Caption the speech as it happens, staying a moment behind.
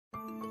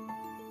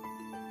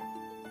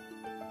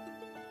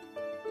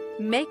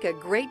Make a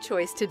great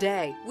choice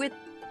today with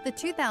the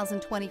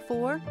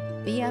 2024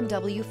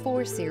 BMW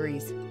 4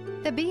 Series.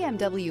 The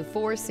BMW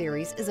 4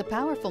 Series is a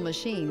powerful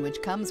machine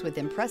which comes with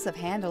impressive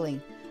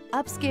handling,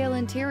 upscale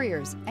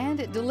interiors, and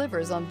it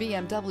delivers on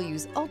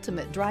BMW's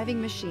ultimate driving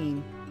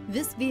machine.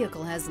 This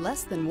vehicle has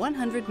less than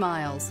 100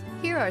 miles.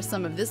 Here are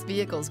some of this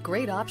vehicle's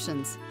great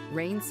options: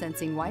 rain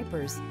sensing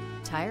wipers,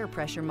 tire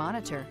pressure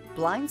monitor,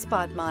 blind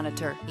spot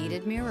monitor,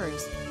 heated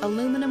mirrors,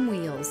 aluminum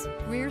wheels,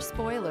 rear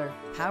spoiler,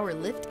 power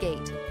lift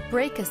gate,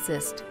 brake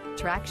assist,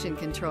 traction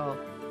control,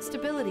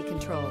 stability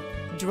control.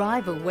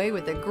 Drive away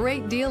with a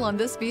great deal on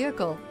this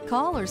vehicle.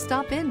 Call or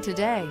stop in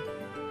today.